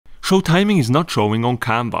Show timing is not showing on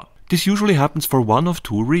Canva. This usually happens for one of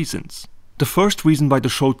two reasons. The first reason why the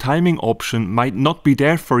show timing option might not be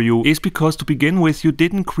there for you is because to begin with you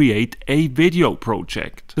didn't create a video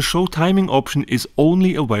project. The show timing option is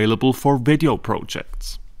only available for video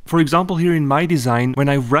projects. For example, here in my design, when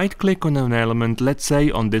I right click on an element, let's say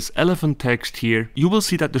on this elephant text here, you will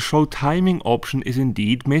see that the show timing option is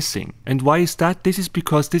indeed missing. And why is that? This is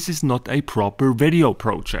because this is not a proper video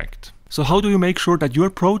project. So how do you make sure that your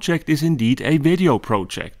project is indeed a video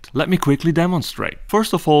project? Let me quickly demonstrate.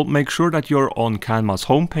 First of all, make sure that you're on Canva's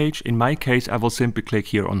homepage. In my case, I will simply click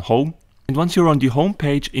here on Home. And once you're on the home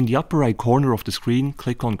page, in the upper right corner of the screen,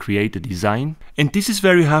 click on Create a Design. And this is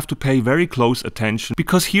where you have to pay very close attention,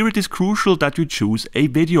 because here it is crucial that you choose a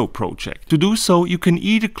video project. To do so, you can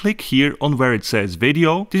either click here on where it says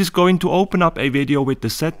Video. This is going to open up a video with the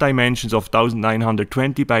set dimensions of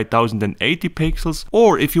 1920 by 1080 pixels.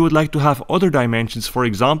 Or if you would like to have other dimensions, for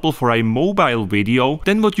example for a mobile video,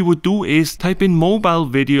 then what you would do is type in mobile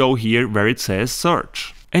video here where it says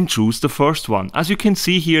Search. And choose the first one. As you can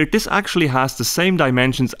see here, this actually has the same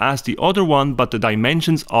dimensions as the other one, but the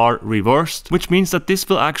dimensions are reversed, which means that this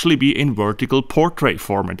will actually be in vertical portrait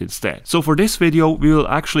format instead. So for this video, we will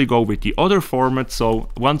actually go with the other format. So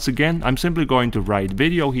once again, I'm simply going to write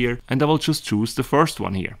video here, and I will just choose the first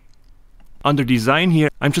one here. Under design here,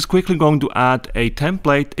 I'm just quickly going to add a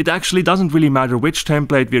template. It actually doesn't really matter which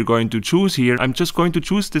template we're going to choose here. I'm just going to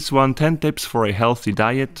choose this one, 10 tips for a healthy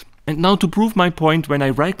diet. And now to prove my point, when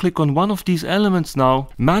I right click on one of these elements now,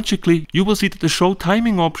 magically you will see that the show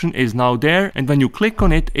timing option is now there, and when you click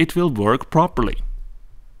on it, it will work properly.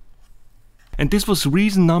 And this was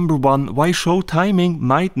reason number one why show timing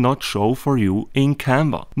might not show for you in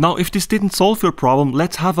Canva. Now if this didn't solve your problem,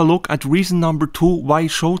 let's have a look at reason number two why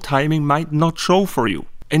show timing might not show for you.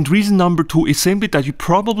 And reason number two is simply that you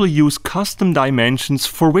probably use custom dimensions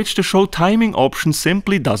for which the show timing option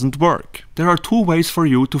simply doesn't work. There are two ways for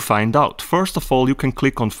you to find out. First of all, you can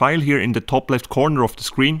click on File here in the top left corner of the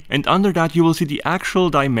screen, and under that you will see the actual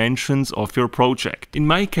dimensions of your project. In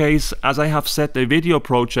my case, as I have set a video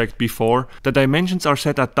project before, the dimensions are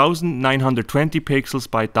set at 1920 pixels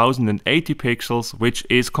by 1080 pixels, which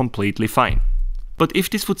is completely fine. But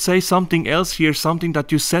if this would say something else here, something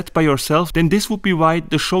that you set by yourself, then this would be why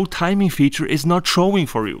the show timing feature is not showing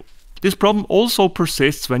for you. This problem also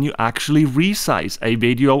persists when you actually resize a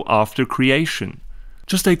video after creation.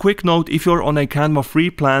 Just a quick note, if you're on a Canva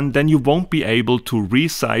free plan, then you won't be able to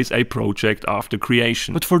resize a project after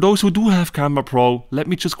creation. But for those who do have Canva Pro, let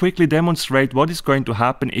me just quickly demonstrate what is going to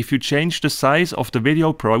happen if you change the size of the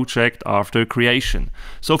video project after creation.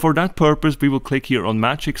 So for that purpose, we will click here on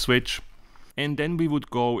Magic Switch. And then we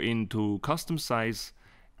would go into custom size,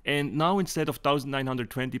 and now instead of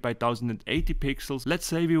 1920 by 1080 pixels, let's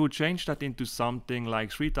say we would change that into something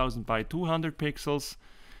like 3000 by 200 pixels.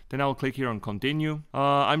 Then I'll click here on continue.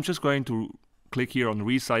 I'm just going to click here on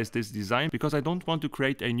resize this design because I don't want to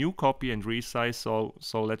create a new copy and resize,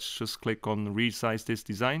 so let's just click on resize this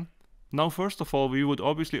design. Now first of all, we would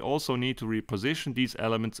obviously also need to reposition these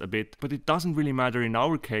elements a bit, but it doesn't really matter in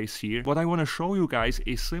our case here. What I want to show you guys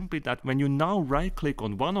is simply that when you now right click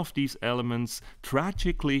on one of these elements,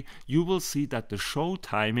 tragically you will see that the show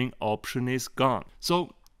timing option is gone.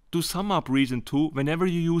 So to sum up reason 2, whenever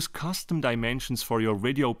you use custom dimensions for your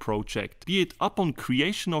video project, be it upon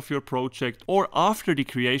creation of your project or after the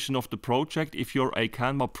creation of the project if you're a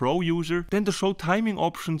Canva Pro user, then the show timing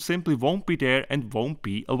option simply won't be there and won't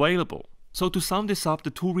be available. So to sum this up, the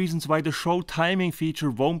two reasons why the show timing feature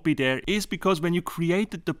won't be there is because when you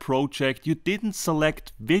created the project, you didn't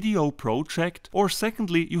select video project, or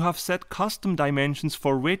secondly, you have set custom dimensions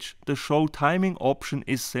for which the show timing option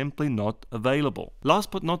is simply not available.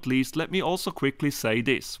 Last but not least, let me also quickly say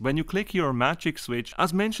this. When you click your Magic Switch,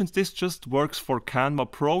 as mentioned, this just works for Canva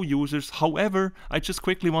Pro users. However, I just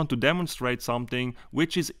quickly want to demonstrate something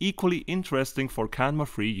which is equally interesting for Canva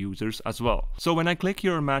free users as well. So when I click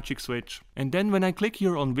your Magic Switch, and then when I click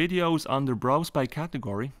here on videos under browse by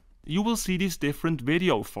category, you will see these different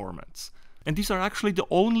video formats. And these are actually the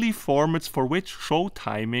only formats for which show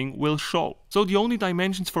timing will show. So the only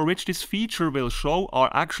dimensions for which this feature will show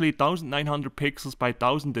are actually 1900 pixels by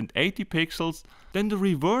 1080 pixels. Then the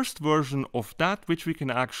reversed version of that, which we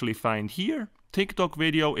can actually find here. TikTok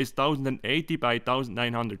video is 1080 by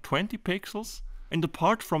 1920 pixels. And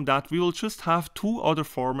apart from that, we will just have two other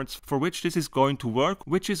formats for which this is going to work,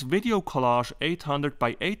 which is video collage 800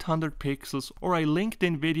 by 800 pixels or a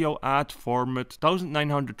LinkedIn video ad format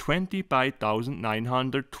 1920 by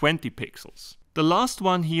 1920 pixels. The last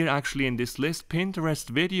one here actually in this list, Pinterest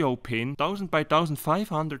video pin, 1000 by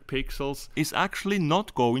 1500 pixels, is actually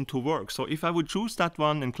not going to work. So if I would choose that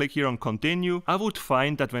one and click here on continue, I would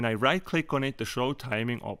find that when I right click on it, the show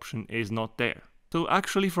timing option is not there. So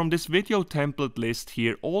actually from this video template list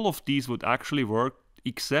here, all of these would actually work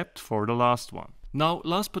except for the last one. Now,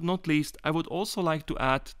 last but not least, I would also like to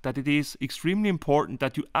add that it is extremely important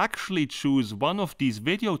that you actually choose one of these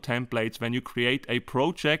video templates when you create a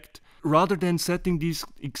project, rather than setting these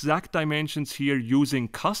exact dimensions here using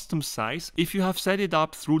custom size. If you have set it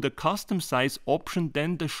up through the custom size option,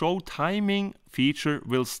 then the show timing feature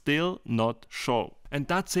will still not show. And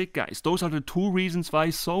that's it, guys. Those are the 2 reasons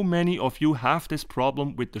why so many of you have this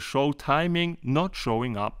problem with the show timing not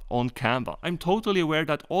showing up on Canva. I'm totally aware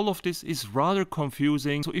that all of this is rather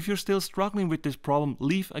confusing, so if you're still struggling with this problem,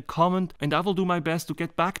 leave a comment and I will do my best to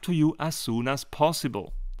get back to you as soon as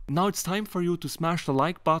possible. Now it's time for you to smash the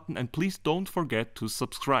like button and please don't forget to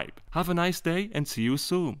subscribe. Have a nice day and see you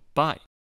soon. Bye.